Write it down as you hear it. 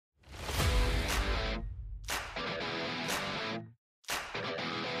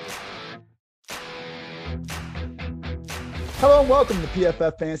Hello and welcome to the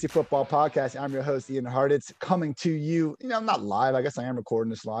PFF Fantasy Football Podcast. I'm your host, Ian Hartitz, coming to you, not live. I guess I am recording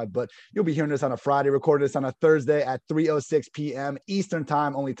this live, but you'll be hearing this on a Friday, recorded this on a Thursday at 3:06 p.m. Eastern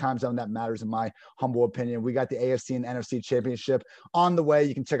time, only time zone that matters in my humble opinion. We got the AFC and NFC Championship on the way.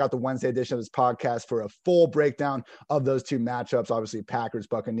 You can check out the Wednesday edition of this podcast for a full breakdown of those two matchups. Obviously, Packers,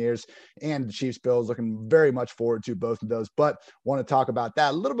 Buccaneers, and the Chiefs, Bills. Looking very much forward to both of those, but want to talk about that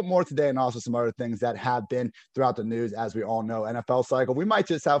a little bit more today and also some other things that have been throughout the news. As we all know, NFL cycle, we might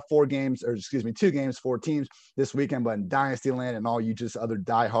just have 2 games, 4 teams this weekend, but in Dynasty land and all you just other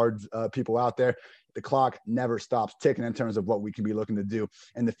diehard people out there, the clock never stops ticking in terms of what we can be looking to do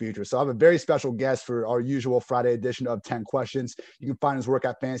in the future. So I have a very special guest for our usual Friday edition of 10 Questions. You can find his work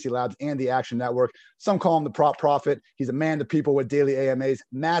at Fantasy Labs and the Action Network. Some call him the Prop Prophet. He's a man to people with daily AMAs.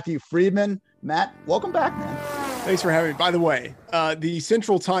 Matthew Freedman. Matt, welcome back, man. Thanks for having me. By the way, the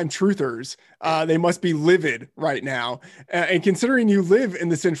Central Time truthers, they must be livid right now. And considering you live in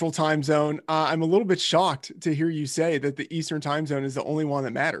the Central Time Zone, I'm a little bit shocked to hear you say that the Eastern Time Zone is the only one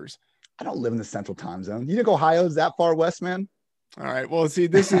that matters. I don't live in the Central Time Zone. You think Ohio's that far west, man? All right. Well, see,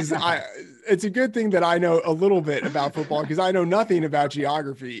 this is, it's a good thing that I know a little bit about football because I know nothing about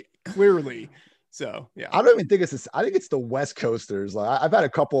geography, clearly. So, yeah. I don't even think it's this. I think it's the West Coasters. Like I've had a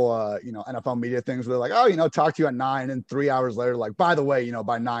couple, NFL media things where they're like, oh, talk to you at 9, and 3 hours later, like, by the way,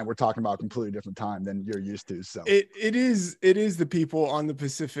 by 9, we're talking about a completely different time than you're used to. So it is the people on the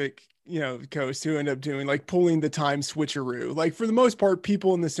Pacific, coast who end up doing like pulling the time switcheroo. Like for the most part,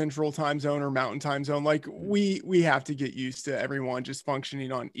 people in the Central Time Zone or Mountain Time Zone, like we have to get used to everyone just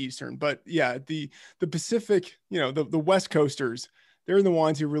functioning on Eastern. But yeah, the Pacific, the West Coasters, they're the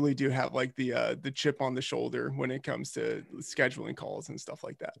ones who really do have like the chip on the shoulder when it comes to scheduling calls and stuff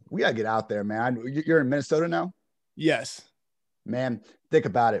like that. We gotta get out there, man. You're in Minnesota now? Yes. Man, think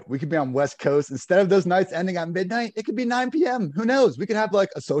about it. We could be on West Coast. Instead of those nights ending at midnight, it could be 9 p.m. Who knows? We could have like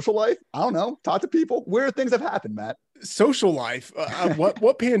a social life. I don't know. Talk to people. Weird things have happened, Matt. Social life.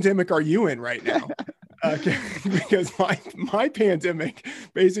 What pandemic are you in right now? Because my pandemic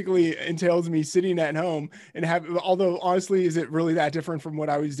basically entails me sitting at home and although honestly, is it really that different from what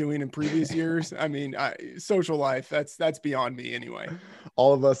I was doing in previous years? I mean, social life, that's beyond me anyway.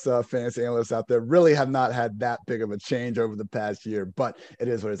 All of us fantasy analysts out there really have not had that big of a change over the past year, but it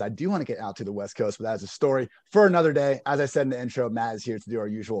is what it is. I do want to get out to the West Coast, but that's a story for another day. As I said in the intro, Matt is here to do our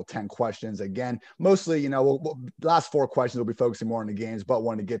usual 10 questions. Again, mostly, last 4 questions will be focusing more on the games, but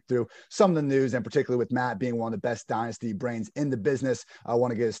want to get through some of the news, and particularly with Matt being one of the best dynasty brains in the business, I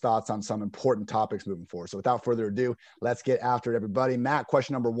want to get his thoughts on some important topics moving forward. So without further ado, let's get after it, everybody. Matt,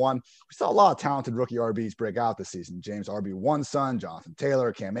 question number 1. We saw a lot of talented rookie RBs break out this season. James RB1 son, Jonathan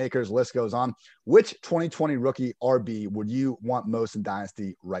Taylor, Cam Akers, list goes on. Which 2020 rookie RB would you want most in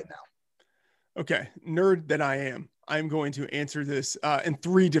dynasty right now? Okay, nerd that I am, I'm going to answer this in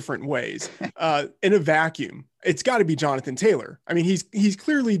 3 different ways. In a vacuum, it's got to be Jonathan Taylor. I mean, he's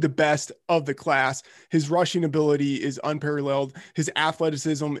clearly the best of the class. His rushing ability is unparalleled. His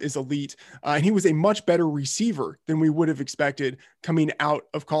athleticism is elite. And he was a much better receiver than we would have expected coming out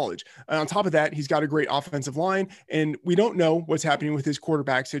of college. And on top of that, he's got a great offensive line. And we don't know what's happening with his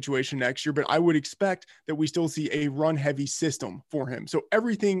quarterback situation next year, but I would expect that we still see a run-heavy system for him. So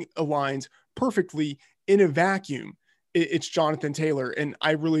everything aligns perfectly. In a vacuum, it's Jonathan Taylor, and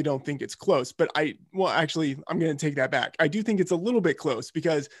I really don't think it's close. But actually, I'm going to take that back. I do think it's a little bit close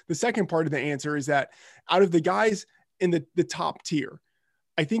because the second part of the answer is that out of the guys in the top tier,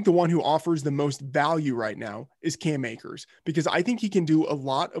 I think the one who offers the most value right now is Cam Akers, because I think he can do a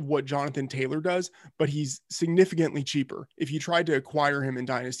lot of what Jonathan Taylor does, but he's significantly cheaper. If you tried to acquire him in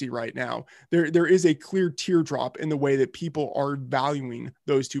Dynasty right now, there is a clear teardrop in the way that people are valuing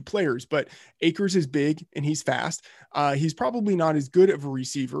those two players. But Akers is big and he's fast. He's probably not as good of a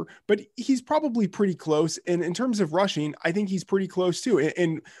receiver, but he's probably pretty close. And in terms of rushing, I think he's pretty close too.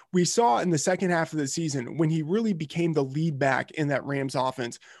 And we saw in the second half of the season, when he really became the lead back in that Rams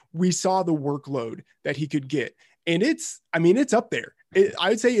offense, we saw the workload that he could get. And it's up there. I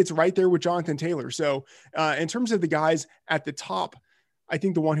would say it's right there with Jonathan Taylor. So in terms of the guys at the top, I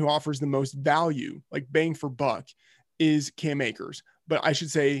think the one who offers the most value, like bang for buck, is Cam Akers. But I should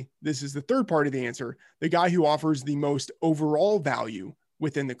say this is the third part of the answer. The guy who offers the most overall value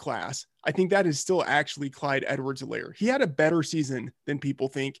within the class, I think that is still actually Clyde Edwards-Helaire. He had a better season than people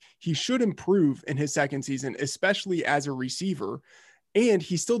think. He should improve in his second season, especially as a receiver. And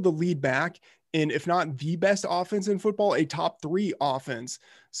he's still the lead back in, if not the best offense in football, a top 3 offense.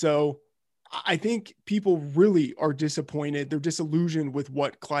 So I think people really are disappointed. They're disillusioned with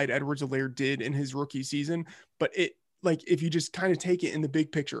what Clyde Edwards-Helaire did in his rookie season. But if you just kind of take it in the big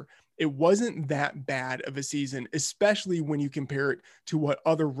picture, it wasn't that bad of a season, especially when you compare it to what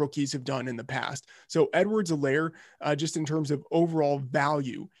other rookies have done in the past. So Edwards-Helaire, just in terms of overall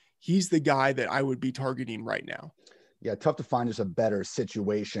value, he's the guy that I would be targeting right now. Yeah, tough to find just a better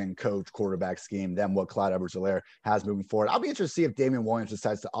situation, coach, quarterback scheme than what Clyde Edwards-Helaire has moving forward. I'll be interested to see if Damian Williams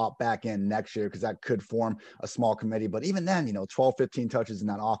decides to opt back in next year, because that could form a small committee. But even then, 12, 15 touches in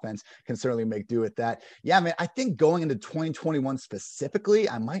that offense can certainly make do with that. Yeah, man, I think going into 2021 specifically,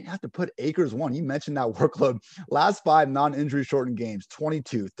 I might have to put Akers one. You mentioned that workload. Last 5 non-injury shortened games,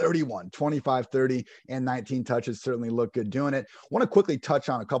 22, 31, 25, 30, and 19 touches. Certainly look good doing it. Want to quickly touch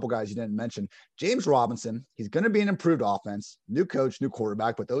on a couple guys you didn't mention. James Robinson, he's going to be an improved offense, new coach, new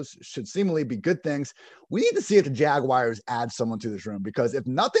quarterback, but those should seemingly be good things. We need to see if the Jaguars add someone to this room, because if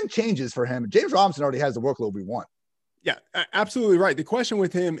nothing changes for him, James Robinson already has the workload we want. Yeah, absolutely right. The question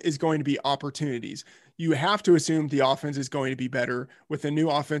with him is going to be opportunities. You have to assume the offense is going to be better with a new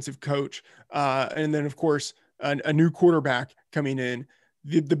offensive coach. And then, of course, a new quarterback coming in.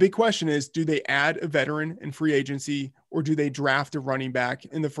 The big question is, do they add a veteran in free agency, or do they draft a running back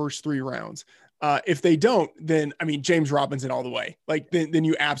in the first 3 rounds? If they don't, then, James Robinson all the way. Then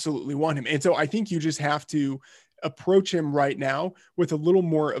you absolutely want him. And so I think you just have to approach him right now with a little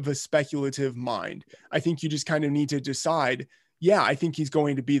more of a speculative mind. I think you just kind of need to decide, yeah, I think he's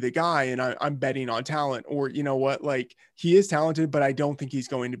going to be the guy, and I'm betting on talent, or, you know what, he is talented, but I don't think he's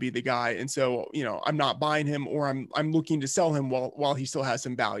going to be the guy. And so, I'm not buying him, or I'm looking to sell him while he still has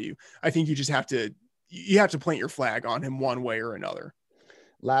some value. I think you just have to plant your flag on him one way or another.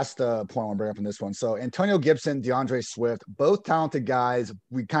 Last point I want to bring up in this one. So Antonio Gibson, DeAndre Swift, both talented guys.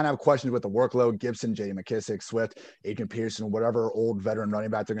 We kind of have questions with the workload. Gibson, J.D. McKissic, Swift, Adrian Peterson, whatever old veteran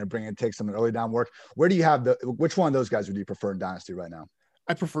running back they're going to bring in, take some early down work. Where do you have which one of those guys would you prefer in Dynasty right now?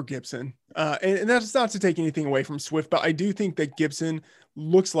 I prefer Gibson. And that's not to take anything away from Swift, but I do think that Gibson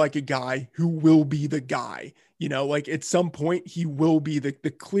looks like a guy who will be the guy. At some point he will be the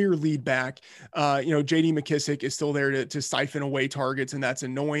clear lead back. JD McKissic is still there to siphon away targets, and that's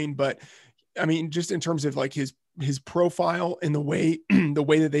annoying. But just in terms of his profile and the way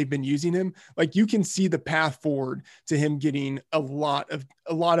that they've been using him, you can see the path forward to him getting a lot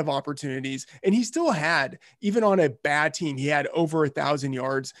of opportunities. And he still had, even on a bad team, he had over 1,000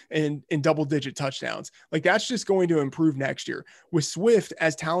 yards and double digit touchdowns. That's just going to improve next year. With Swift,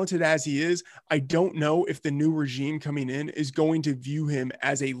 as talented as he is, I don't know if the new regime coming in is going to view him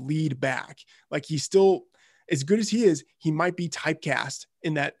as a lead back. He's still, as good as he is, he might be typecast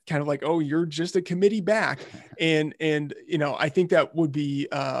in that kind of oh, you're just a committee back. And I think that would be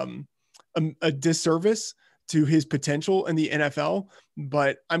a disservice to his potential in the NFL,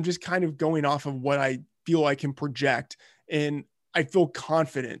 but I'm just kind of going off of what I feel I can project. And I feel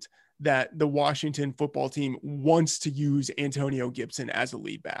confident that the Washington football team wants to use Antonio Gibson as a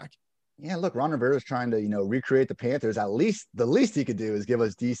lead back. Yeah, look, Ron Rivera is trying to, recreate the Panthers. At least the least he could do is give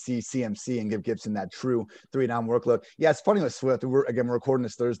us DC, CMC, and give Gibson that true 3-down workload. Yeah, it's funny with Swift. We're recording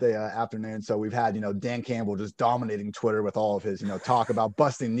this Thursday afternoon, so we've had, Dan Campbell just dominating Twitter with all of his, talk about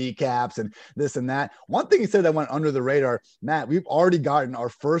busting kneecaps and this and that. One thing he said that went under the radar, Matt, we've already gotten our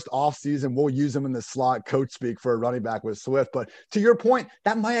first offseason. We'll use him in the slot, coach speak, for a running back with Swift. But to your point,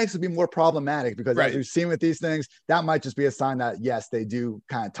 that might actually be more problematic, because as we've seen with these things, that might just be a sign that, yes, they do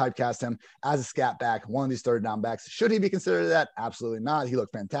kind of typecast him as a scat back, one of these 3rd-down backs. Should he be considered that? Absolutely not. He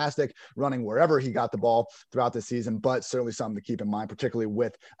looked fantastic running wherever he got the ball throughout the season, but certainly something to keep in mind, particularly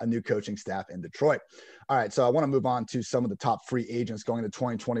with a new coaching staff in Detroit. All right, so I want to move on to some of the top free agents going into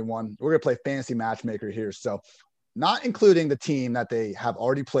 2021. We're going to play fantasy matchmaker here. So not including the team that they have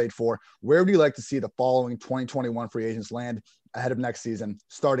already played for, where would you like to see the following 2021 free agents land ahead of next season,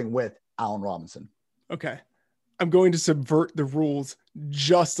 starting with Allen Robinson? Okay. I'm going to subvert the rules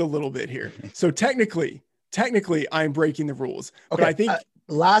just a little bit here. So technically I'm breaking the rules, okay. But I think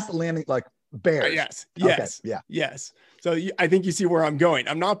last landing, Bears. Yes. Okay. Yeah. Yes. So I think you see where I'm going.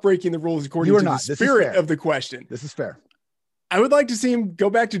 I'm not breaking the rules according to the spirit of the question. This is fair. I would like to see him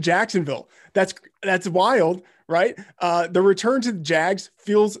go back to Jacksonville. That's wild, right? The return to the Jags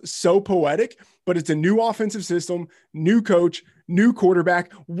feels so poetic, but it's a new offensive system, new coach, new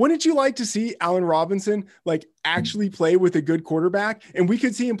quarterback. Wouldn't you like to see Allen Robinson actually play with a good quarterback? And we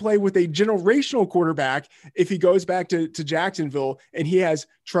could see him play with a generational quarterback if he goes back to Jacksonville and he has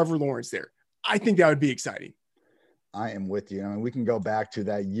Trevor Lawrence there. I think that would be exciting. I am with you. We can go back to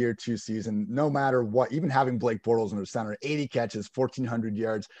that year 2 season, no matter what, even having Blake Bortles under center, 80 catches, 1,400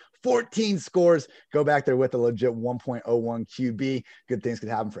 yards, 14 scores, go back there with a legit 1.01 QB. Good things could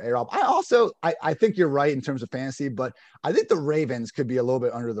happen for A-Rob. I think you're right in terms of fantasy, but I think the Ravens could be a little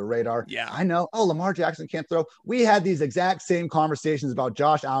bit under the radar. Yeah. I know. Oh, Lamar Jackson can't throw. We had these exact same conversations about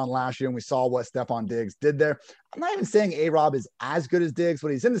Josh Allen last year, and we saw what Stephon Diggs did there. I'm not even saying A-Rob is as good as Diggs,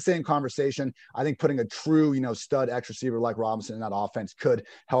 but he's in the same conversation. I think putting a true, stud X receiver like Robinson in that offense could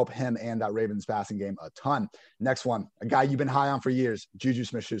help him and that Ravens passing game a ton. Next one, a guy you've been high on for years, Juju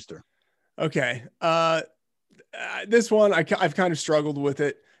Smith-Schuster. Okay. This one, I've kind of struggled with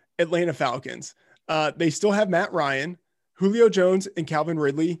it. Atlanta Falcons. They still have Matt Ryan. Julio Jones and Calvin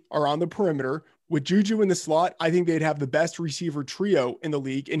Ridley are on the perimeter. With Juju in the slot, I think they'd have the best receiver trio in the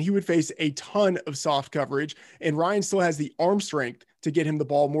league, and he would face a ton of soft coverage. And Ryan still has the arm strength to get him the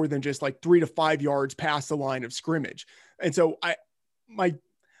ball more than just like 3 to 5 yards past the line of scrimmage. And so my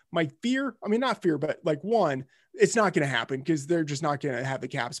fear, I mean, not fear, but like one, it's not going to happen because they're just not going to have the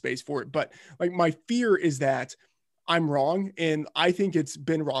cap space for it. But like my fear is that I'm wrong. And I think it's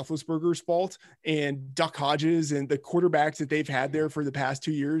Ben Roethlisberger's fault and Duck Hodges and the quarterbacks that they've had there for the past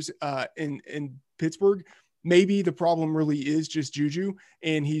 2 years in Pittsburgh. Maybe the problem really is just Juju,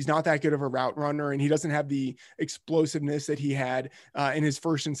 and he's not that good of a route runner, and he doesn't have the explosiveness that he had in his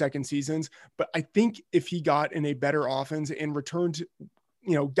first and second seasons. But I think if he got in a better offense and returned,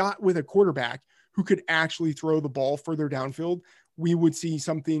 got with a quarterback who could actually throw the ball further downfield, we would see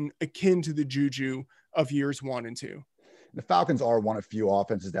something akin to the Juju of years 1 and 2. The Falcons are one of few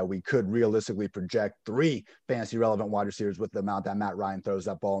offenses that we could realistically project 3 fantasy relevant wide receivers with the amount that Matt Ryan throws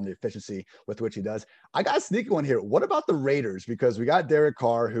that ball and the efficiency with which he does. I got a sneaky one here. What about the Raiders? Because we got Derek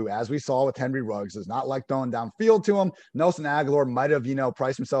Carr, who, as we saw with Henry Ruggs, does not like throwing downfield to him. Nelson Aguilar might have,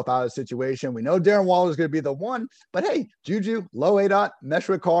 priced himself out of the situation. We know Darren Waller is going to be the one, but hey, Juju, low ADOT, mesh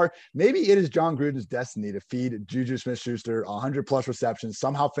with Carr. Maybe it is John Gruden's destiny to feed Juju Smith-Schuster 100 plus receptions,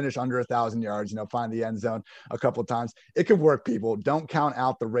 somehow finish under 1,000 yards, find the end zone a couple of times. It could work, people. Don't count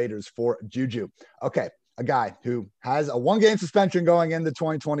out the Raiders for Juju. Okay, a guy who has a 1-game suspension going into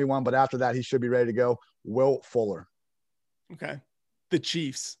 2021, but after that, he should be ready to go. Will Fuller. Okay. The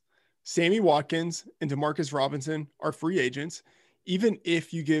Chiefs. Sammy Watkins and Demarcus Robinson are free agents. Even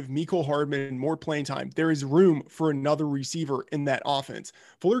if you give Mecole Hardman more playing time, there is room for another receiver in that offense.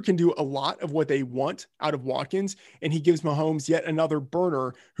 Fuller can do a lot of what they want out of Watkins, and he gives Mahomes yet another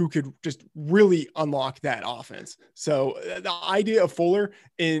burner who could just really unlock that offense. So the idea of Fuller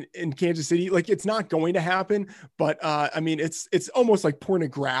in Kansas City, like it's not going to happen, but it's almost like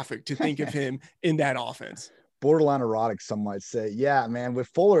pornographic to think of him in that offense. Borderline erotic, some might say. Yeah, man, with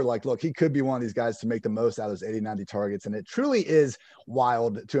Fuller, like, look, he could be one of these guys to make the most out of those 80, 90 targets. And it truly is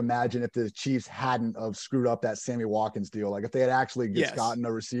wild to imagine if the Chiefs hadn't have screwed up that Sammy Watkins deal. Like if they had actually just gotten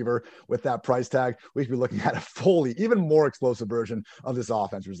a receiver with that price tag, we could be looking at a fully, even more explosive version of this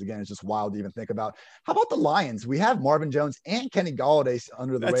offense, which again, is just wild to even think about. How about the Lions? We have Marvin Jones and Kenny Golladay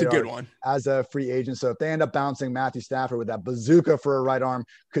under the radar. That's a good one. As a free agent. So if they end up bouncing Matthew Stafford with that bazooka for a right arm,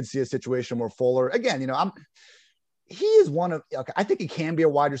 could see a situation where Fuller, again, he is one of, okay, I think he can be a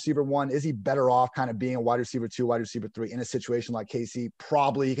wide receiver 1. Is he better off kind of being a wide receiver 2, wide receiver 3 in a situation like KC?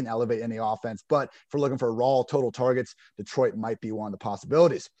 Probably he can elevate any offense, but if we're looking for raw total targets, Detroit might be one of the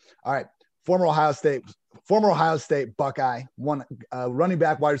possibilities. All right. Former Ohio State Buckeye, one running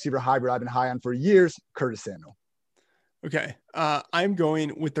back, wide receiver hybrid I've been high on for years, Curtis Samuel. Okay. I'm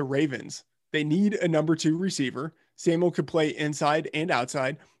going with the Ravens. They need a number 2 receiver. Samuel could play inside and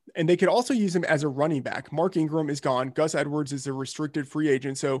outside, and they could also use him as a running back. Mark Ingram is gone. Gus Edwards is a restricted free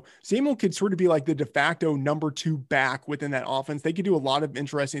agent. So Samuel could sort of be like the de facto number 2 back within that offense. They could do a lot of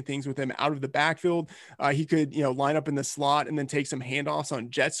interesting things with him out of the backfield. He could, line up in the slot and then take some handoffs on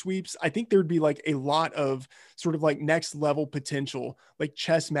jet sweeps. I think there'd be like a lot of sort of like next level potential, like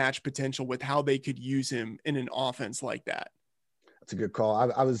chess match potential with how they could use him in an offense like that. That's a good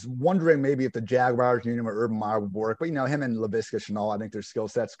call. I was wondering maybe if the Jaguars union or Urban Meyer would work, but him and Laviska Shenault, I think their skill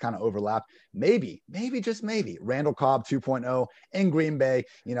sets kind of overlap. Maybe just maybe Randall Cobb 2.0 in Green Bay,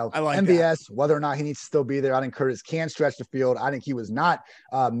 I like MVS, whether or not he needs to still be there. I think Curtis can stretch the field. I think he was not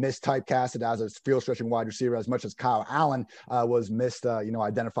mistypecasted as a field stretching wide receiver as much as Kyle Allen was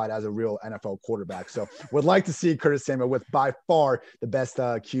identified as a real NFL quarterback. So would like to see Curtis Samuel with by far the best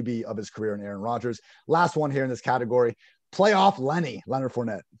QB of his career in Aaron Rodgers. Last one here in this category. Playoff Leonard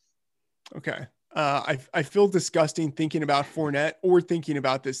Fournette. Okay. I feel disgusting thinking about Fournette or thinking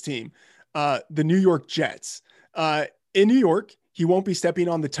about this team. The New York Jets. In New York, he won't be stepping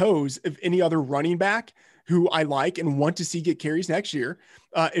on the toes of any other running back who I like and want to see get carries next year.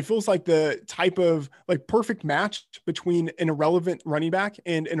 It feels like the type of like perfect match between an irrelevant running back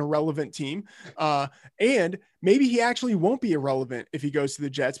and an irrelevant team. And maybe he actually won't be irrelevant if he goes to the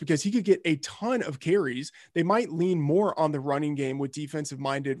Jets, because he could get a ton of carries. They might lean more on the running game with defensive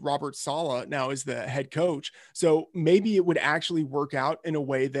minded Robert Saleh now as the head coach. So maybe it would actually work out in a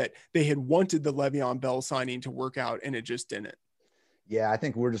way that they had wanted the Le'Veon Bell signing to work out, and it just didn't. Yeah, I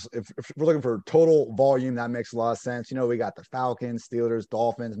think we're just, if we're looking for total volume, that makes a lot of sense. We got the Falcons, Steelers,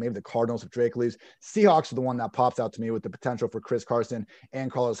 Dolphins, maybe the Cardinals if Drake leaves. Seahawks are the one that pops out to me with the potential for Chris Carson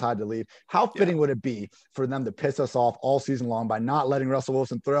and Carlos Hyde to leave. How fitting would it be for them to piss us off all season long by not letting Russell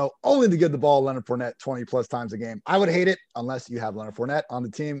Wilson throw, only to give the ball to Leonard Fournette 20 plus times a game? I would hate it unless you have Leonard Fournette on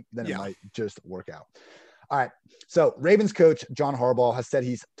the team, then it might just work out. All right. So Ravens coach John Harbaugh has said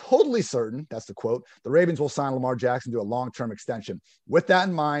he's totally certain, that's the quote, the Ravens will sign Lamar Jackson to a long-term extension. With that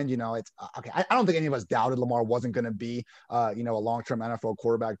in mind, it's okay. I don't think any of us doubted Lamar wasn't going to be, a long-term NFL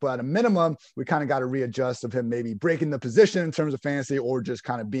quarterback, but at a minimum, we kind of got to readjust of him maybe breaking the position in terms of fantasy or just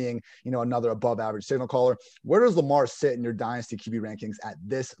kind of being, another above average signal caller. Where does Lamar sit in your dynasty QB rankings at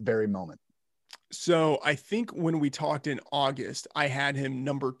this very moment? So I think when we talked in August, I had him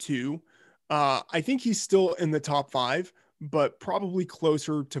number 2. I think he's still in the top 5, but probably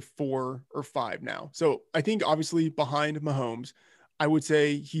closer to 4 or 5 now. So I think obviously behind Mahomes, I would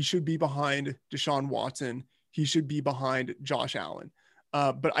say he should be behind Deshaun Watson. He should be behind Josh Allen.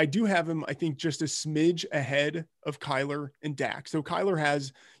 But I do have him, I think, just a smidge ahead of Kyler and Dak. So Kyler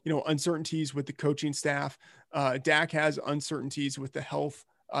has, uncertainties with the coaching staff. Dak has uncertainties with the health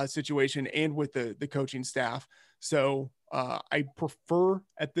situation and with the coaching staff. So I prefer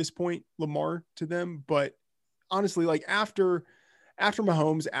at this point Lamar to them, but honestly, like after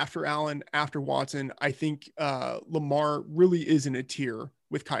Mahomes, after Allen, after Watson, I think Lamar really is in a tier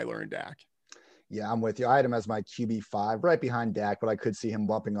with Kyler and Dak. Yeah, I'm with you. I had him as my QB5 right behind Dak, but I could see him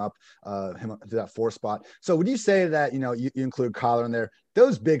bumping up him to that 4 spot. So would you say that, you include Kyler in there,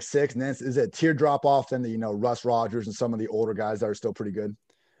 those big 6, and then is it a tier drop off than the, Russ Rodgers and some of the older guys that are still pretty good?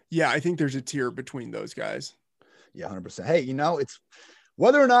 Yeah, I think there's a tier between those guys. Yeah, 100%. Hey, it's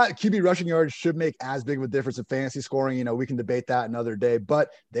whether or not QB rushing yards should make as big of a difference in fantasy scoring. We can debate that another day, but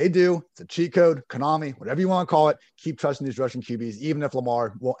they do. It's a cheat code, Konami, whatever you want to call it. Keep trusting these rushing QBs, even if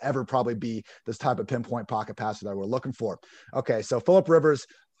Lamar won't ever probably be this type of pinpoint pocket passer that we're looking for. Okay, so Philip Rivers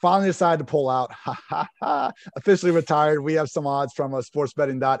finally decided to pull out. Officially retired. We have some odds from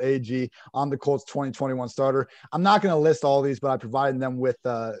sportsbetting.ag on the Colts 2021 starter. I'm not going to list all these, but I provided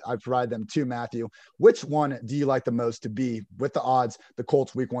them to Matthew. Which one do you like the most to be with the odds, the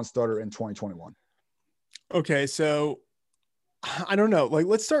Colts week 1 starter in 2021? Okay, so I don't know. Like,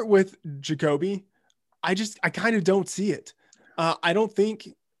 let's start with Jacoby. I kind of don't see it. I don't think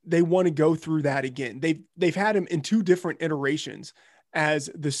they want to go through that again. They've had him in 2 different iterations as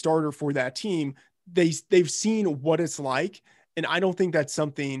the starter for that team. They've seen what it's like, and I don't think that's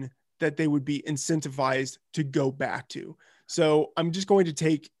something that they would be incentivized to go back to. So I'm just going to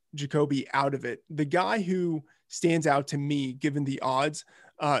take Jacoby out of it. The guy who stands out to me, given the odds,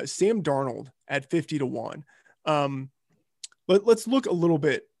 Sam Darnold at 50-1. Let's look a little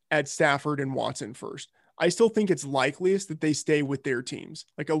bit at Stafford and Watson first. I still think it's likeliest that they stay with their teams.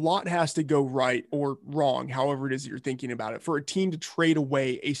 Like, a lot has to go right or wrong, however it is you're thinking about it, for a team to trade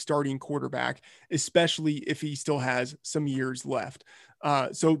away a starting quarterback, especially if he still has some years left.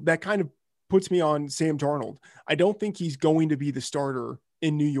 So that kind of puts me on Sam Darnold. I don't think he's going to be the starter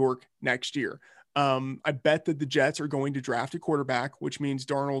in New York next year. I bet that the Jets are going to draft a quarterback, which means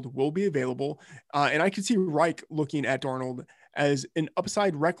Darnold will be available. And I could see Reich looking at Darnold as an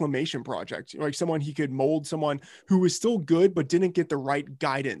upside reclamation project, like someone he could mold, someone who was still good, but didn't get the right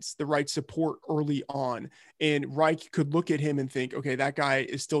guidance, the right support early on. And Reich could look at him and think, okay, that guy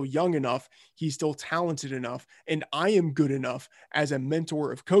is still young enough. He's still talented enough. And I am good enough as a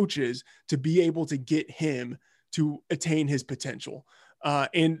mentor of coaches to be able to get him to attain his potential.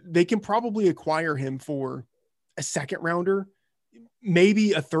 And they can probably acquire him for a 2nd rounder,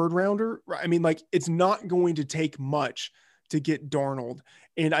 maybe a 3rd rounder. I mean, like, it's not going to take much to get Darnold.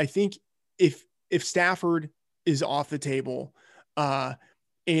 And I think if Stafford is off the table,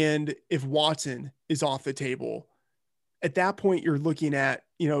 and if Watson is off the table, at that point you're looking at,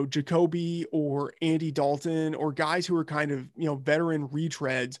 Jacoby or Andy Dalton or guys who are kind of, veteran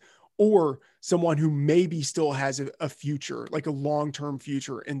retreads, or someone who maybe still has a future, like a long-term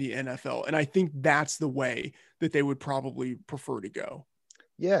future in the NFL. And I think that's the way that they would probably prefer to go.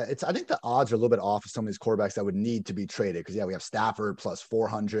 Yeah, I think the odds are a little bit off of some of these quarterbacks that would need to be traded because we have Stafford plus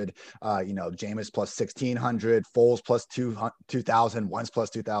 400, Jameis plus 1600, Foles plus 2000, Wentz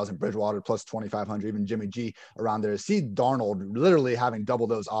plus 2000, Bridgewater plus 2500, even Jimmy G around there. See Darnold literally having double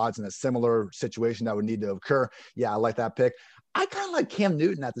those odds in a similar situation that would need to occur. Yeah, I like that pick. I kind of like Cam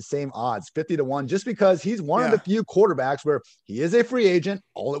Newton at the same odds, 50-1, just because he's one of the few quarterbacks where he is a free agent.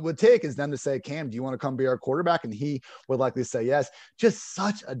 All it would take is them to say, Cam, do you want to come be our quarterback? And he would likely say yes. Just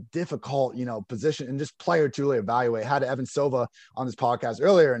such a difficult, position and just player to really evaluate. Had Evan Silva on this podcast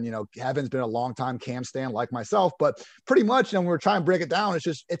earlier. And, Evan's been a long time Cam stan like myself, but pretty much, when we're trying to break it down,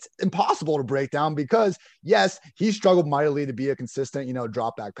 it's impossible to break down because yes, he struggled mightily to be a consistent,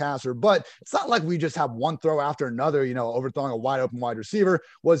 drop back passer, but it's not like we just have one throw after another, overthrowing a wide open wide receiver.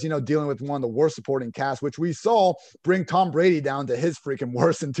 Was dealing with one of the worst supporting casts, which we saw bring Tom Brady down to his freaking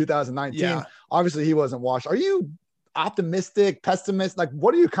worst in 2019. Obviously he wasn't washed. Are you optimistic, pessimist? Like,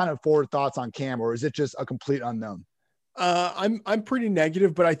 what are your kind of forward thoughts on Cam, or is it just a complete unknown? I'm pretty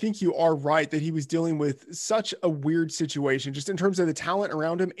negative, but I think you are right that he was dealing with such a weird situation just in terms of the talent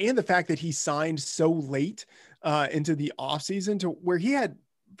around him and the fact that he signed so late into the offseason to where he had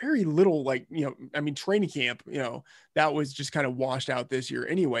very little, training camp, that was just kind of washed out this year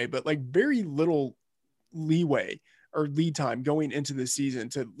anyway, but like very little leeway or lead time going into the season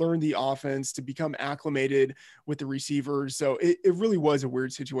to learn the offense, to become acclimated with the receivers. So it really was a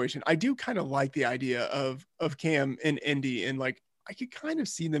weird situation. I do kind of like the idea of Cam in Indy, and like, I could kind of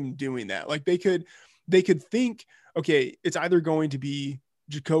see them doing that. Like they could think, okay, it's either going to be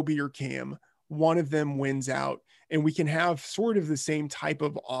Jacoby or Cam. One of them wins out, and we can have sort of the same type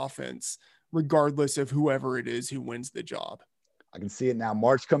of offense regardless of whoever it is who wins the job. I can see it now.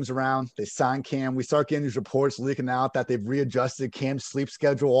 March comes around. They sign Cam. We start getting these reports leaking out that they've readjusted Cam's sleep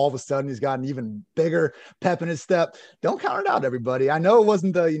schedule. All of a sudden, he's got an even bigger pep in his step. Don't count it out, everybody. I know it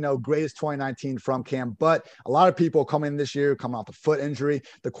wasn't the greatest 2019 from Cam, but a lot of people coming in this year coming off a foot injury.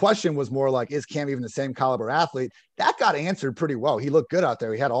 The question was more like, is Cam even the same caliber athlete? That got answered pretty well. He looked good out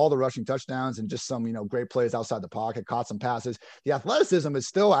there. He had all the rushing touchdowns and just some great plays outside the pocket. Caught some passes. The athleticism is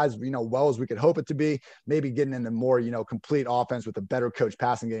still as well as we could hope it to be. Maybe getting into more complete offense with a better coach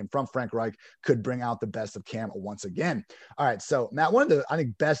passing game from Frank Reich could bring out the best of Cam once again. All right. So Matt, one of the, I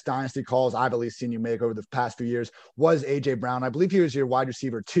think, best dynasty calls I've at least seen you make over the past few years was AJ Brown. I believe he was your wide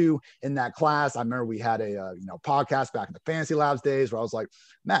receiver 2 in that class. I remember we had a, podcast back in the Fantasy Labs days where I was like,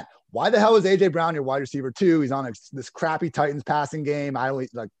 Matt, why the hell is AJ Brown your wide receiver 2? He's on this crappy Titans passing game. I only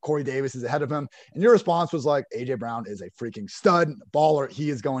like Corey Davis is ahead of him. And your response was like, AJ Brown is a freaking stud baller. He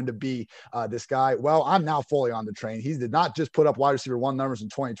is going to be this guy. Well, I'm now fully on the train. He did not just put up wide receiver 1 numbers in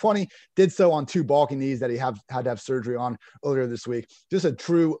 2020, did so on 2 bulky knees that he had to have surgery on earlier this week. Just a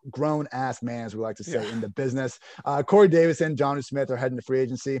true grown ass man, as we like to say in the business. Corey Davis and Jonnu Smith are heading to free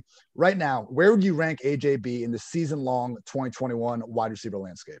agency right now. Where would you rank AJB in the season long 2021 wide receiver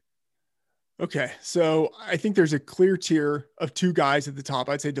landscape? Okay, so I think there's a clear tier of 2 guys at the top.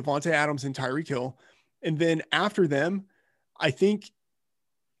 I'd say Devontae Adams and Tyreek Hill. And then after them, I think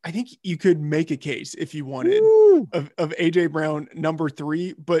you could make a case if you wanted of AJ Brown number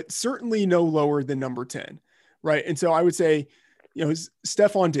 3, but certainly no lower than number 10, right? And so I would say,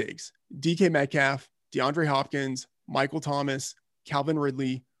 Stephon Diggs, DK Metcalf, DeAndre Hopkins, Michael Thomas, Calvin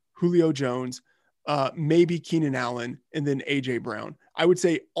Ridley, Julio Jones, maybe Keenan Allen, and then AJ Brown. I would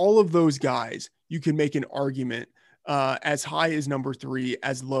say all of those guys, you can make an argument as high as number 3,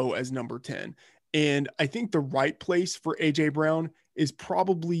 as low as number 10. And I think the right place for AJ Brown is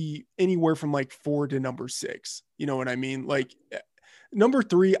probably anywhere from like 4 to number 6. You know what I mean? Like number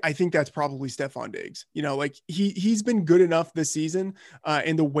 3, I think that's probably Stephon Diggs. Like he's been good enough this season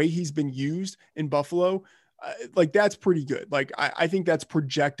and the way he's been used in Buffalo, like that's pretty good. Like I think that's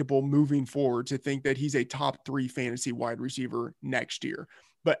projectable moving forward to think that he's a top 3 fantasy wide receiver next year.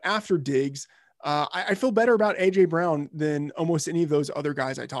 But after Diggs, I feel better about AJ Brown than almost any of those other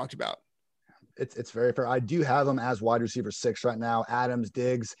guys I talked about. It's very fair. I do have him as wide receiver 6 right now. Adams,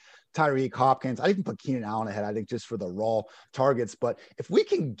 Diggs, Tyreek, Hopkins. I even put Keenan Allen ahead, I think, just for the raw targets. But if we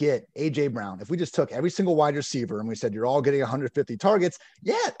can get AJ Brown, if we just took every single wide receiver and we said you're all getting 150 targets,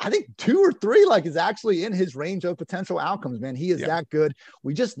 I think 2 or 3 is actually in his range of potential outcomes, man. He is that good.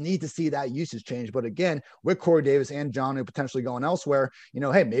 We just need to see that usage change. But again, with Corey Davis and Jonnu potentially going elsewhere,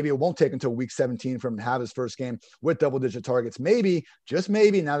 hey, maybe it won't take until week 17 for him to have his first game with double-digit targets. Maybe, just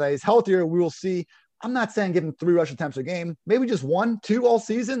maybe, now that he's healthier, we will see. I'm not saying give him 3 rush attempts a game, maybe just 1, 2 all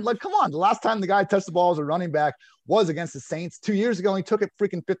season. Like, come on. The last time the guy touched the ball as a running back was against the Saints 2 years ago. He took it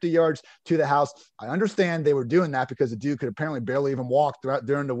freaking 50 yards to the house. I understand they were doing that because the dude could apparently barely even walk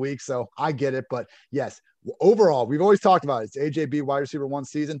during the week. So I get it. But yes, Overall, we've always talked about it. It's AJB wide receiver one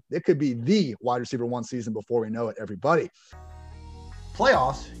season. It could be the wide receiver one season before we know it, everybody.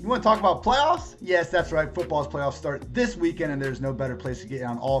 Playoffs? You want to talk about playoffs? Yes, that's right. Football's playoffs start this weekend, and there's no better place to get in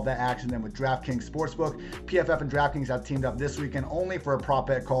on all of that action than with DraftKings Sportsbook. PFF and DraftKings have teamed up this weekend only for a prop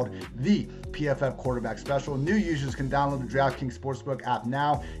bet called the PFF Quarterback Special. New users can download the DraftKings Sportsbook app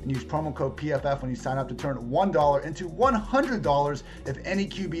now and use promo code PFF when you sign up to turn $1 into $100 if any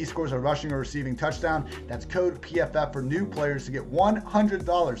QB scores a rushing or receiving touchdown. That's code PFF for new players to get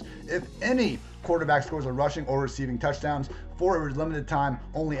 $100 if any quarterback scores a rushing or receiving touchdowns for a limited time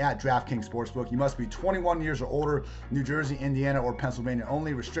only at DraftKings Sportsbook. You must be 21 years or older, New Jersey, Indiana, or Pennsylvania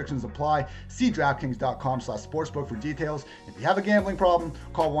only. Restrictions apply. See DraftKings.com/sportsbook for details. If you have a gambling problem,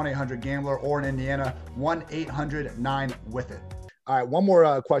 call 1-800-GAMBLER or in Indiana, 1-800-9-WITH-IT. All right, one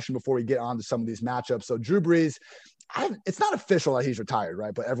more question before we get on to some of these matchups. So Drew Brees, it's not official that he's retired,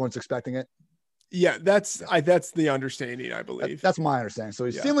 right? But everyone's expecting it. Yeah, that's the understanding, I believe. That's my understanding. So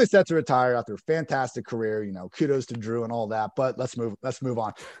he's seemingly set to retire after a fantastic career. You know, kudos to Drew and all that. But let's move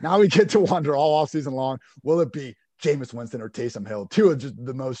on. Now we get to wonder all offseason long, will it be Jameis Winston or Taysom Hill? Two of just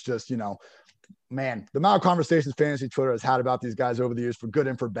the most man, the amount of conversations fantasy Twitter has had about these guys over the years, for good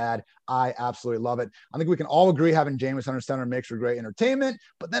and for bad, I absolutely love it. I think we can all agree having Jameis under center makes for great entertainment.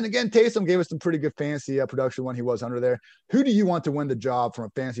 But then again, Taysom gave us some pretty good fantasy production when he was under there. Who do you want to win the job from a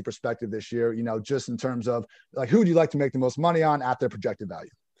fantasy perspective this year? You know, just in terms of like, who would you like to make the most money on at their projected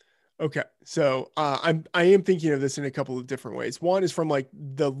value? Okay. So I am thinking of this in a couple of different ways. One is from like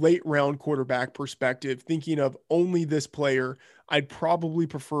the late round quarterback perspective, thinking of only this player. I'd probably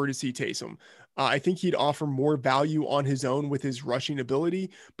prefer to see Taysom. I think he'd offer more value on his own with his rushing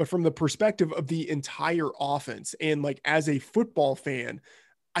ability, but from the perspective of the entire offense and like as a football fan,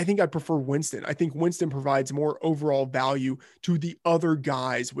 I think I'd prefer Winston. I think Winston provides more overall value to the other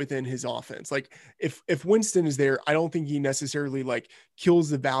guys within his offense. Like if Winston is there, I don't think he necessarily like kills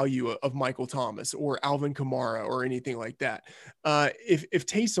the value of Michael Thomas or Alvin Kamara or anything like that. If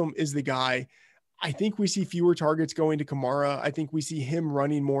Taysom is the guy, I think we see fewer targets going to Kamara. I think we see him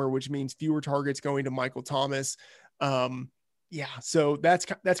running more, which means fewer targets going to Michael Thomas. So that's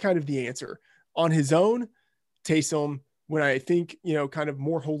kind of the answer. On his own, Taysom, when I think, you know, kind of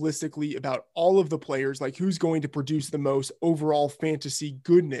more holistically about all of the players, like who's going to produce the most overall fantasy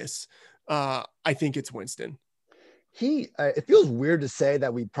goodness, I think it's Winston. It feels weird to say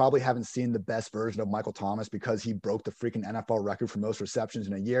that we probably haven't seen the best version of Michael Thomas because he broke the freaking NFL record for most receptions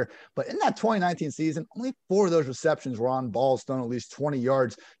in a year. But in that 2019 season, only 4 of those receptions were on balls thrown at least 20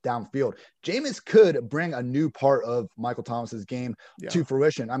 yards downfield. Jameis could bring a new part of Michael Thomas's game to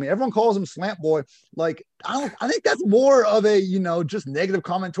fruition. I mean, everyone calls him slant boy. Like, I think that's more of a, you know, just negative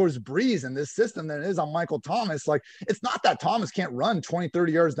comment towards Brees in this system than it is on Michael Thomas. Like, it's not that Thomas can't run 20,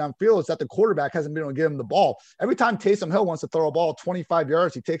 30 yards downfield. It's that the quarterback hasn't been able to give him the ball. Every time Taysom Hill wants to throw a ball 25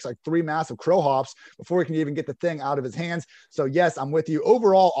 yards, he takes like 3 massive crow hops before he can even get the thing out of his hands. So yes, I'm with you.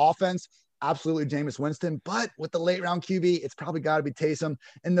 Overall offense, absolutely Jameis Winston, but with the late round QB, it's probably got to be Taysom.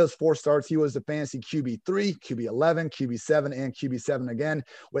 In those 4 starts, he was the fantasy QB3, QB11, QB7, and QB7 again,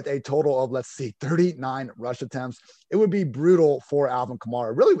 with a total of, 39 rush attempts. It would be brutal for Alvin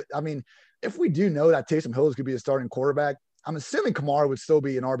Kamara. Really, I mean, if we do know that Taysom Hill is going to be a starting quarterback, I'm assuming Kamara would still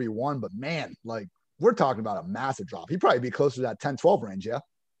be an RB1, but man, like, we're talking about a massive drop. He'd probably be closer to that 10-12 range, yeah?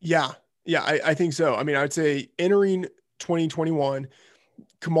 Yeah, I think so. I mean, I would say entering 2021,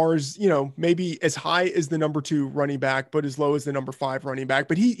 Kamara's, you know, maybe as high as the number 2 running back, but as low as the number 5 running back.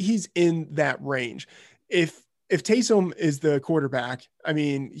 But he's in that range. If Taysom is the quarterback, I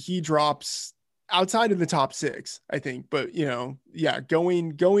mean, he drops outside of the top 6, I think. But, you know, yeah,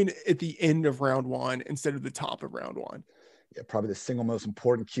 going at the end of round 1 instead of the top of round 1. Yeah, probably the single most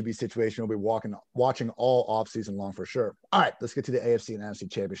important QB situation we'll be watching all offseason long for sure. All right, let's get to the AFC and NFC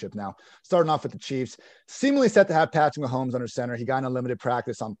championship now. Starting off with the Chiefs, seemingly set to have Patrick Mahomes under center. He got in a limited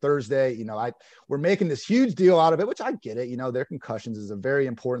practice on Thursday. You know, we're making this huge deal out of it, which I get it. You know, their concussions is a very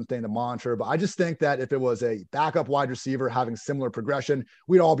important thing to monitor, but I just think that if it was a backup wide receiver having similar progression,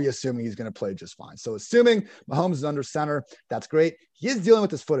 we'd all be assuming he's going to play just fine. So assuming Mahomes is under center, that's great. He is dealing with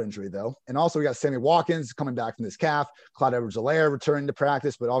his foot injury, though. And also, we got Sammy Watkins coming back from this calf. Clyde Edwards-Helaire returning to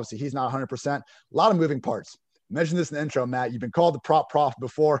practice, but obviously he's not 100%. A lot of moving parts. I mentioned this in the intro, Matt. You've been called the prop prof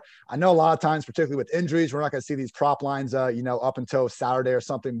before. I know a lot of times, particularly with injuries, we're not going to see these prop lines, up until Saturday or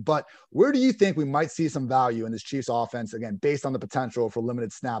something. But where do you think we might see some value in this Chiefs offense, again, based on the potential for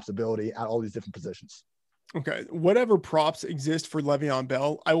limited snaps ability at all these different positions? Okay, whatever props exist for Le'Veon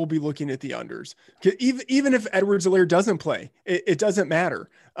Bell, I will be looking at the unders. Even if Edwards-Helaire doesn't play, it doesn't matter.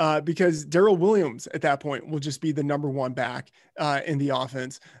 because Darrell Williams at that point will just be the number one back in the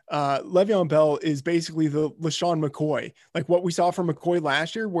offense. Le'Veon Bell is basically the LaShawn McCoy, like what we saw from McCoy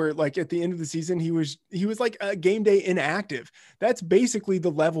last year, where like at the end of the season, he was like a game day inactive. That's basically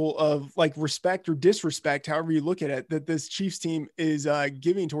the level of like respect or disrespect, however you look at it, that this Chiefs team is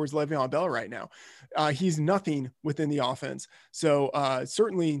giving towards Le'Veon Bell right now. He's nothing within the offense. So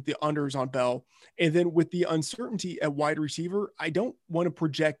certainly the unders on Bell. And then with the uncertainty at wide receiver, I don't want to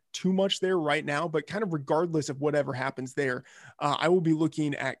project too much there right now, but kind of regardless of whatever happens there, I will be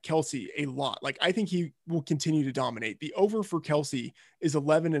looking at Kelce a lot. Like I think he will continue to dominate. The over for Kelce is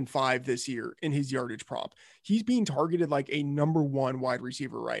 11-5 this year in his yardage prop. He's being targeted like a number one wide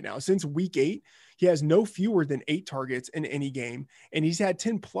receiver right now. Since week 8, he has no fewer than 8 targets in any game, and he's had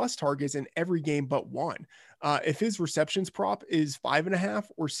 10 plus targets in every game but one. If his receptions prop is 5.5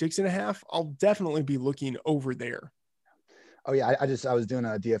 or 6.5, I'll definitely be looking over there. Oh yeah, I was doing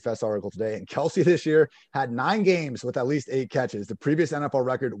a DFS article today, and Kelce this year had 9 games with at least 8 catches. The previous NFL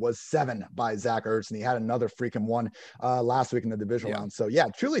record was 7 by Zach Ertz, and he had another freaking one last week in the divisional round. So yeah,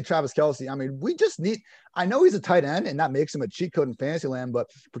 truly Travis Kelce. I mean, we just need. I know he's a tight end, and that makes him a cheat code in fantasy land, but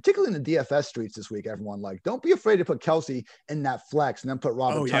particularly in the DFS streets this week, everyone, like, don't be afraid to put Kelce in that flex and then put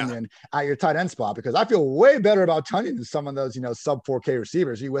Robert Tonyan at your tight end spot, because I feel way better about Tonyan than some of those, sub 4K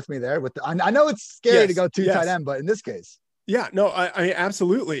receivers. Are you with me there? I know it's scary to go tight end, but in this case. Yeah, no, I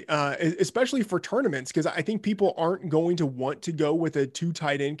absolutely, especially for tournaments, because I think people aren't going to want to go with a 2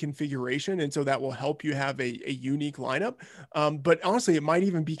 tight end configuration. And so that will help you have a unique lineup. But honestly, it might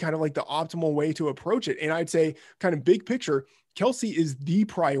even be kind of like the optimal way to approach it. And I'd say kind of big picture, Kelce is the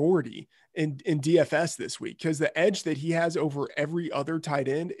priority in DFS this week, because the edge that he has over every other tight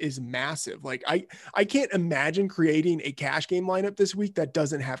end is massive. Like I can't imagine creating a cash game lineup this week that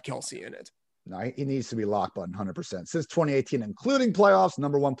doesn't have Kelce in it. No, he needs to be lock button 100%. Since 2018, including playoffs,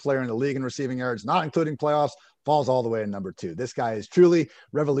 number 1 player in the league in receiving yards, not including playoffs, falls all the way to number 2. This guy is truly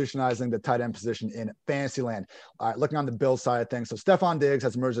revolutionizing the tight end position in fantasy land. All right, looking on the Bills side of things. So Stephon Diggs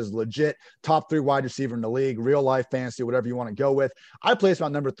has emerged as legit top 3 wide receiver in the league, real life fantasy, whatever you want to go with. I place him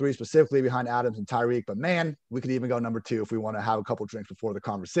on number 3 specifically behind Adams and Tyreek, but man, we could even go number 2 if we want to have a couple drinks before the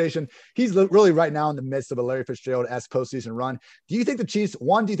conversation. He's really right now in the midst of a Larry Fitzgerald-esque postseason run. Do you think the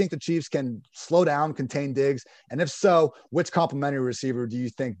Chiefs can slow down, contain Diggs? And if so, which complimentary receiver do you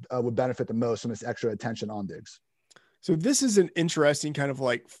think would benefit the most from this extra attention on Diggs? So this is an interesting kind of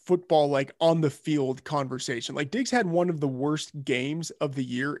like football, like on the field conversation. Like Diggs had one of the worst games of the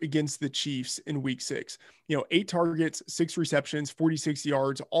year against the Chiefs in week 6. 8 targets, 6 receptions, 46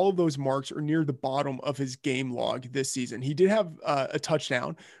 yards. All of those marks are near the bottom of his game log this season. He did have a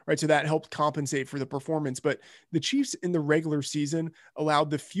touchdown, right? So that helped compensate for the performance. But the Chiefs in the regular season allowed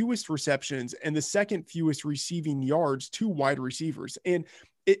the fewest receptions and the second fewest receiving yards to wide receivers. And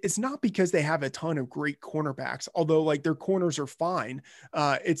it's not because they have a ton of great cornerbacks, although like their corners are fine.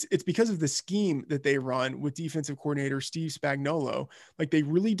 It's because of the scheme that they run with defensive coordinator Steve Spagnuolo. Like they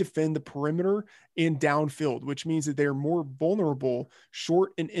really defend the perimeter and downfield, which means that they're more vulnerable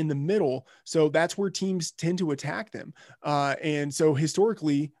short and in the middle. So that's where teams tend to attack them. And so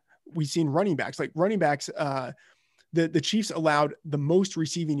historically, we've seen running backs. The Chiefs allowed the most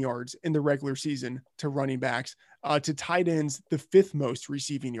receiving yards in the regular season to running backs, to tight ends, the 5th most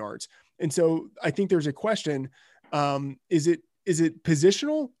receiving yards. And so I think there's a question, is it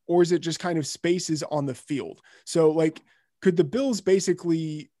positional, or is it just kind of spaces on the field? So like, could the Bills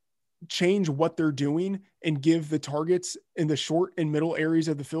basically change what they're doing and give the targets in the short and middle areas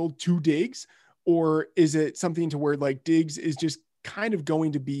of the field to Diggs? Or is it something to where like Diggs is just kind of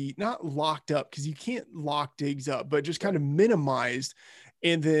going to be not locked up, because you can't lock Diggs up, but just kind of minimized.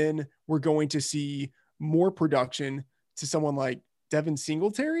 And then we're going to see more production to someone like Devin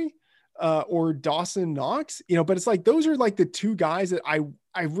Singletary or Dawson Knox, but it's like, those are like the 2 guys that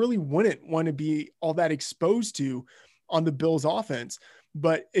I really wouldn't want to be all that exposed to on the Bills offense.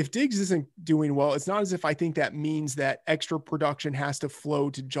 But if Diggs isn't doing well, it's not as if I think that means that extra production has to flow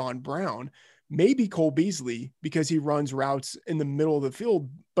to John Brown. Maybe Cole Beasley, because he runs routes in the middle of the field.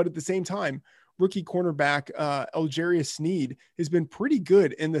 But at the same time, rookie cornerback L'Jarius Sneed has been pretty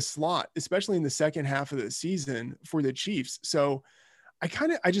good in the slot, especially in the second half of the season for the Chiefs. So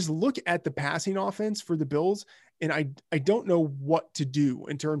I just look at the passing offense for the Bills, and I don't know what to do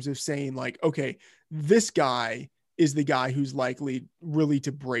in terms of saying like, okay, this guy is the guy who's likely really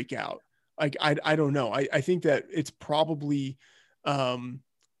to break out. Like, I don't know. I think that it's probably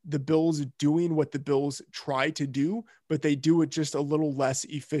the Bills doing what the Bills try to do, but they do it just a little less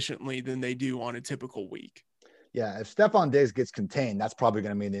efficiently than they do on a typical week. Yeah, if Stephon Diggs gets contained, that's probably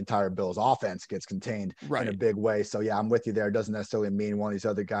going to mean the entire Bills offense gets contained in a big way. So yeah, I'm with you there. It doesn't necessarily mean one of these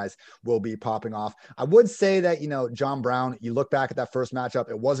other guys will be popping off. I would say that, John Brown, you look back at that first matchup,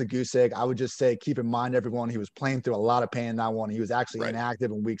 it was a goose egg. I would just say, keep in mind, everyone, he was playing through a lot of pain in that one. He was actually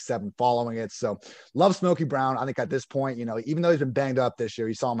inactive in week 7 following it. So love Smokey Brown. I think at this point, even though he's been banged up this year,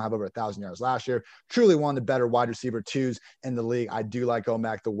 you saw him have over 1,000 yards last year, truly one of the better wide receiver 2s in the league. I do like going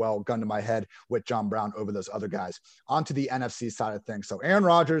back the gun to my head with John Brown over those other guys. On to the NFC side of things. So Aaron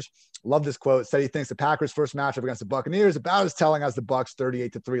Rodgers, love this quote, said he thinks the Packers' first matchup against the Buccaneers about as telling as the Bucs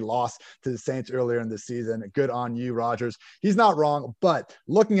 38-3 loss to the Saints earlier in the season. Good on you, Rodgers. He's not wrong, but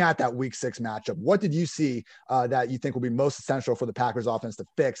looking at that week 6 matchup, what did you see that you think will be most essential for the Packers offense to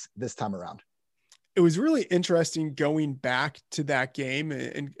fix this time around? It was really interesting going back to that game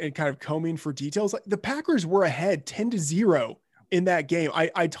and kind of combing for details. Like the Packers were ahead 10-0 in that game.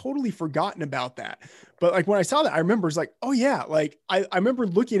 I totally forgotten about that. But like when I saw that, I remember it's like, oh yeah, like I remember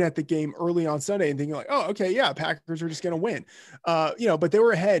looking at the game early on Sunday and thinking like, oh, okay, yeah, Packers are just going to win. But they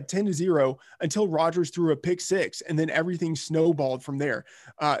were ahead 10-0 until Rodgers threw a pick 6 and then everything snowballed from there.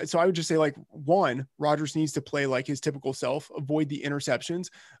 So I would just say like, one, Rodgers needs to play like his typical self, avoid the interceptions.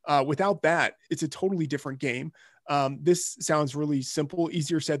 Without that, it's a totally different game. This sounds really simple,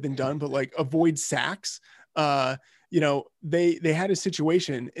 easier said than done, but like avoid sacks. They had a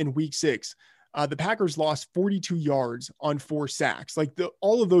situation in week 6. The Packers lost 42 yards on 4 sacks. Like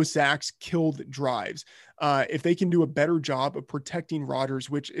all of those sacks killed drives. If they can do a better job of protecting Rodgers,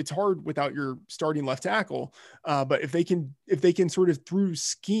 which it's hard without your starting left tackle, but if they can sort of through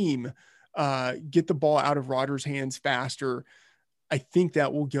scheme get the ball out of Rodgers' hands faster, I think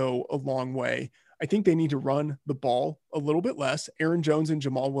that will go a long way. I think they need to run the ball a little bit less. Aaron Jones and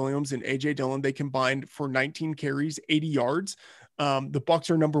Jamal Williams and A.J. Dillon, they combined for 19 carries, 80 yards. The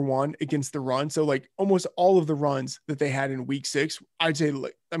Bucs are number 1 against the run. So like almost all of the runs that they had in week 6, I'd say,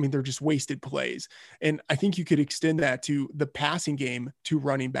 they're just wasted plays. And I think you could extend that to the passing game to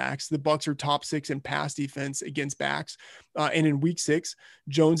running backs. The Bucs are top 6 in pass defense against backs. And in week 6,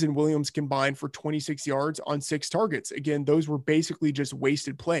 Jones and Williams combined for 26 yards on 6 targets. Again, those were basically just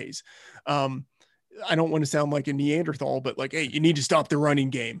wasted plays. I don't want to sound like a Neanderthal, but like, hey, you need to stop the running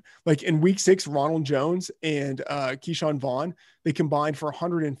game. Like in week 6, Ronald Jones and Keyshawn Vaughn, they combined for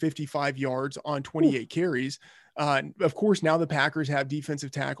 155 yards on 28 carries. Of course, now the Packers have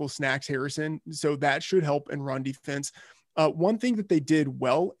defensive tackle Snacks Harrison, so that should help in run defense. One thing that they did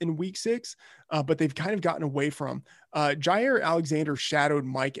well in week 6, but they've kind of gotten away from, Jaire Alexander shadowed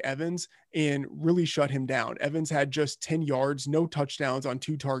Mike Evans and really shut him down. Evans had just 10 yards, no touchdowns on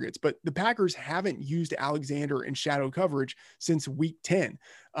 2 targets, but the Packers haven't used Alexander in shadow coverage since week 10.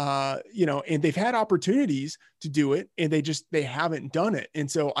 And they've had opportunities to do it and they haven't done it.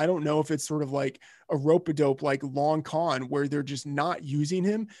 And so I don't know if it's sort of like a rope-a-dope, like long con where they're just not using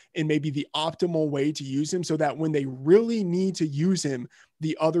him in maybe the optimal way to use him so that when they really need to use him,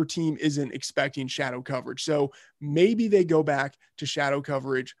 the other team isn't expecting shadow coverage. So maybe they go back to shadow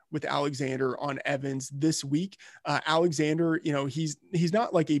coverage with Alexander on Evans this week. Alexander, he's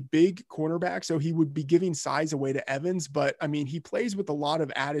not like a big cornerback, so he would be giving size away to Evans, but I mean, he plays with a lot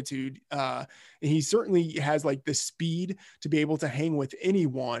of attitude. And he certainly has like the speed to be able to hang with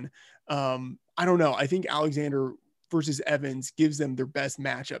anyone. I don't know. I think Alexander versus Evans gives them their best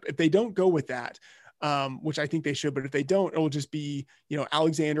matchup. If they don't go with that, which I think they should, but if they don't, it'll just be,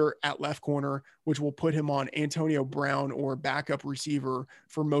 Alexander at left corner, which will put him on Antonio Brown or backup receiver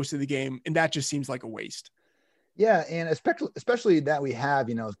for most of the game. And that just seems like a waste. Yeah, and especially that we have,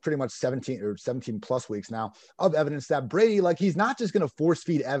 pretty much 17 plus weeks now of evidence that Brady, like, he's not just going to force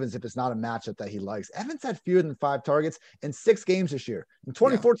feed Evans if it's not a matchup that he likes. Evans had fewer than 5 targets in 6 games this year. In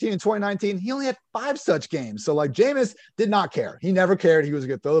 2014 and 2019, he only had 5 such games. So like Jameis did not care. He never cared. He was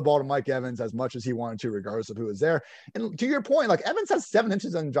going to throw the ball to Mike Evans as much as he wanted to, regardless of who was there. And to your point, like Evans has 7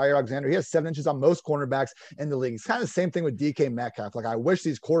 inches on Jaire Alexander. He has 7 inches on most cornerbacks in the league. It's kind of the same thing with DK Metcalf. Like I wish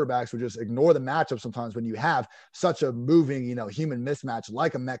these quarterbacks would just ignore the matchup sometimes when you have such a moving, human mismatch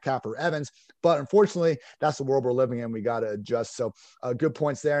like a Metcalf or Evans. But unfortunately, that's the world we're living in. We got to adjust. So good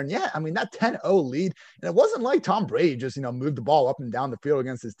points there. And yeah, I mean, that 10-0 lead, and it wasn't like Tom Brady just, moved the ball up and down the field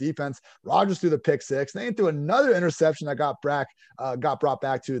against his defense. Rodgers threw the pick 6. Then he threw another interception that got brought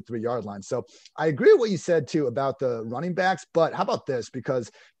back to the 3-yard line. So I agree with what you said too about the running backs, but how about this? Because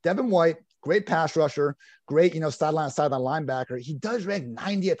Devin White great pass rusher, great, sideline to sideline linebacker. He does rank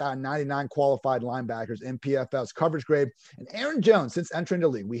 90th out of 99 qualified linebackers in PFF's coverage grade. And Aaron Jones, since entering the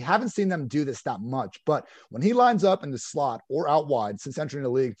league, we haven't seen them do this that much, but when he lines up in the slot or out wide since entering the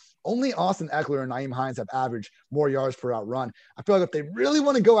league, only Austin Eckler and Nyheim Hines have averaged more yards per out run. I feel like if they really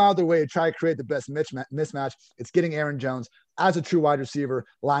want to go out of their way to try to create the best mismatch, it's getting Aaron Jones as a true wide receiver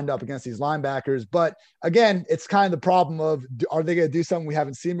lined up against these linebackers. But again, it's kind of the problem of, are they going to do something we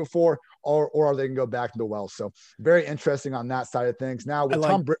haven't seen before, or are they going to go back to the well? So very interesting on that side of things. Now with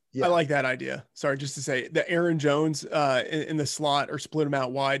I like that idea. Sorry, just to say the Aaron Jones in the slot or split him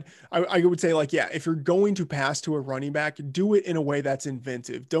out wide. I would say if you're going to pass to a running back, do it in a way that's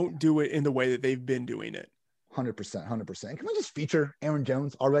inventive. Don't do it in the way that they've been doing it. 100%. Can we just feature Aaron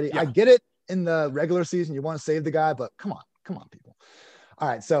Jones already? Yeah. I get it in the regular season. You want to save the guy, but come on, people. All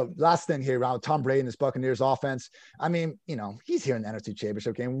right. So last thing here around Tom Brady and his Buccaneers offense. I mean, he's here in the NFC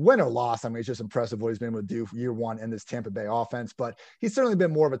Championship game, win or loss. I mean, it's just impressive what he's been able to do year one in this Tampa Bay offense, but he's certainly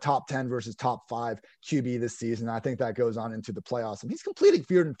been more of a top 10 versus top 5 QB this season. I think that goes on into the playoffs. And he's completing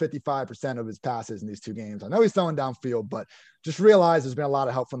 455% of his passes in these 2 games. I know he's throwing downfield, but just realize there's been a lot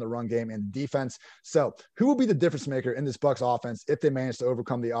of help from the run game and defense. So who will be the difference maker in this Bucs offense if they manage to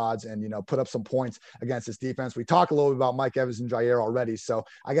overcome the odds and, put up some points against this defense? We talked a little bit about Mike Evans and Jaire already. So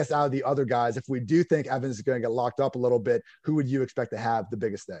I guess out of the other guys, if we do think Evans is going to get locked up a little bit, who would you expect to have the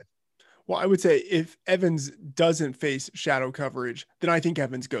biggest day? Well, I would say if Evans doesn't face shadow coverage, then I think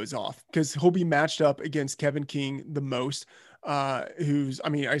Evans goes off because he'll be matched up against Kevin King the most. I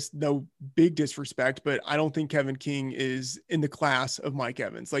no big disrespect, but I don't think Kevin King is in the class of Mike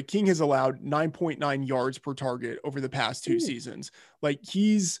Evans. Like, King has allowed 9.9 yards per target over the past 2 seasons. Like,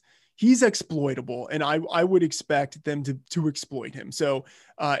 he's exploitable, and I would expect them to exploit him. So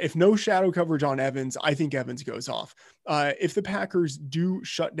if no shadow coverage on Evans, I think Evans goes off. If the Packers do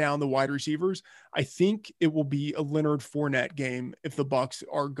shut down the wide receivers, I think it will be a Leonard Fournette game if the Bucs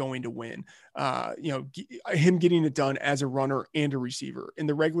are going to win. Him getting it done as a runner and a receiver. In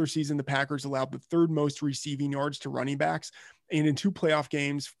the regular season, the Packers allowed the 3rd most receiving yards to running backs. And in 2 playoff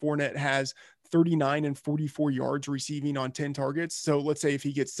games, Fournette has 39 and 44 yards receiving on 10 targets. So let's say if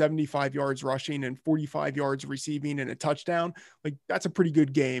he gets 75 yards rushing and 45 yards receiving and a touchdown, like, that's a pretty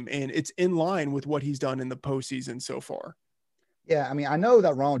good game. And it's in line with what he's done in the postseason so far. Yeah, I mean, I know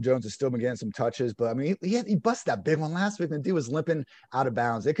that Ronald Jones has still been getting some touches, but I mean, he busted that big one last week and the dude was limping out of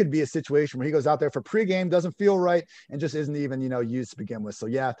bounds. It could be a situation where he goes out there for pregame, doesn't feel right, and just isn't even, used to begin with. So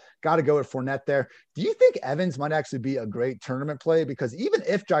yeah, got to go with Fournette there. Do you think Evans might actually be a great tournament play? Because even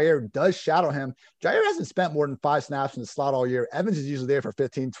if Jaire does shadow him, Jaire hasn't spent more than 5 snaps in the slot all year. Evans is usually there for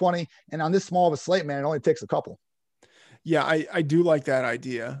 15, 20. And on this small of a slate, man, it only takes a couple. Yeah, I do like that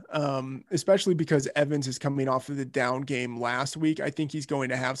idea, especially because Evans is coming off of the down game last week. I think he's going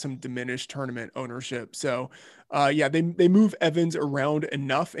to have some diminished tournament ownership. So, they move Evans around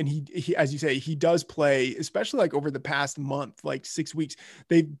enough, and he, as you say, he does play, especially like over the past month, like 6 weeks.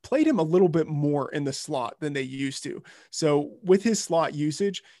 They've played him a little bit more in the slot than they used to. So with his slot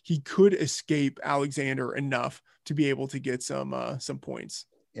usage, he could escape Alexander enough to be able to get some points.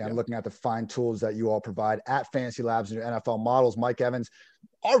 Yeah, I'm looking at the fine tools that you all provide at Fantasy Labs and your NFL models. Mike Evans,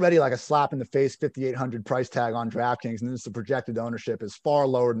 already like a slap in the face, 5,800 price tag on DraftKings. And this, the projected ownership is far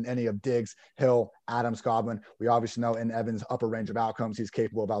lower than any of Diggs, Hill, Adams, Godwin. We obviously know in Evans' upper range of outcomes, he's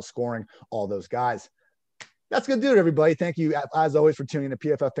capable of outscoring all those guys. That's going to do it, everybody. Thank you, as always, for tuning in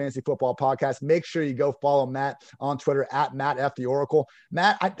to PFF Fantasy Football Podcast. Make sure you go follow Matt on Twitter at MattFTheOracle.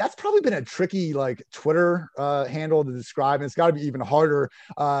 Matt, that's probably been a tricky Twitter handle to describe, and it's got to be even harder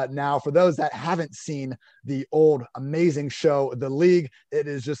now for those that haven't seen the old amazing show, The League. It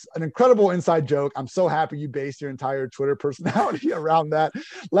is just an incredible inside joke. I'm so happy you based your entire Twitter personality around that.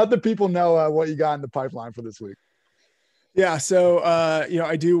 Let the people know what you got in the pipeline for this week. Yeah. So,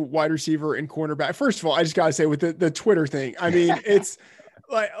 I do wide receiver and cornerback. First of all, I just got to say with the Twitter thing, I mean, it's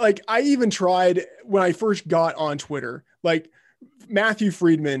like I even tried when I first got on Twitter, like Matthew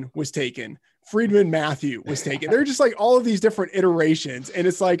Friedman was taken. Matthew was taken. They're just like all of these different iterations. And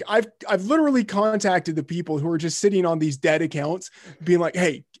it's like, I've literally contacted the people who are just sitting on these dead accounts being like,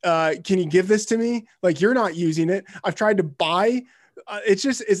 hey, can you give this to me? Like, you're not using it. I've tried to buy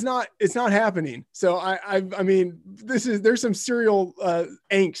it's not happening. So I mean, there's some serial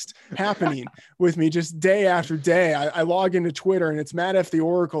angst happening with me just day after day. I log into Twitter and it's Matt F the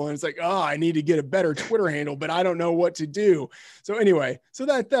Oracle, and it's like, oh, I need to get a better Twitter handle, but I don't know what to do. So anyway, so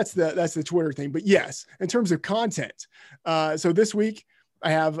that's the Twitter thing. But yes, in terms of content, so this week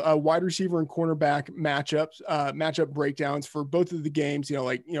I have a wide receiver and cornerback matchup breakdowns for both of the games,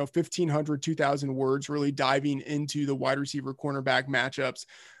 1,500, 2,000 words, really diving into the wide receiver cornerback matchups.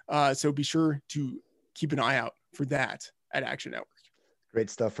 So be sure to keep an eye out for that at Action Network. Great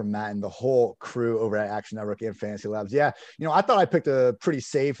stuff from Matt and the whole crew over at Action Network and Fantasy Labs. Yeah, I thought I picked a pretty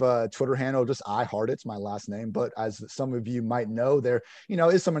safe Twitter handle, just iHeartIt's my last name. But as some of you might know, there,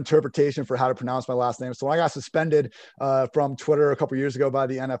 is some interpretation for how to pronounce my last name. So when I got suspended from Twitter a couple years ago by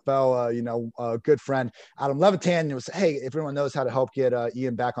the NFL, a good friend, Adam Levitan, was, hey, if anyone knows how to help get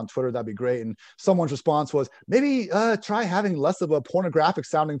Ian back on Twitter, that'd be great. And someone's response was, maybe try having less of a pornographic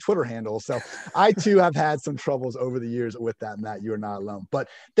sounding Twitter handle. So I too have had some troubles over the years with that, Matt. You are not alone. But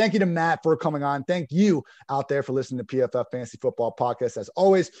thank you to Matt for coming on. Thank you out there for listening to PFF Fantasy Football Podcast. As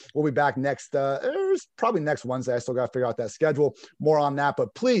always, we'll be back probably next Wednesday. I still got to figure out that schedule. More on that,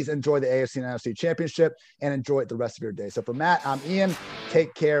 but please enjoy the AFC and NFC Championship and enjoy it the rest of your day. So for Matt, I'm Ian.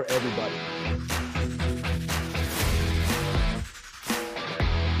 Take care, everybody.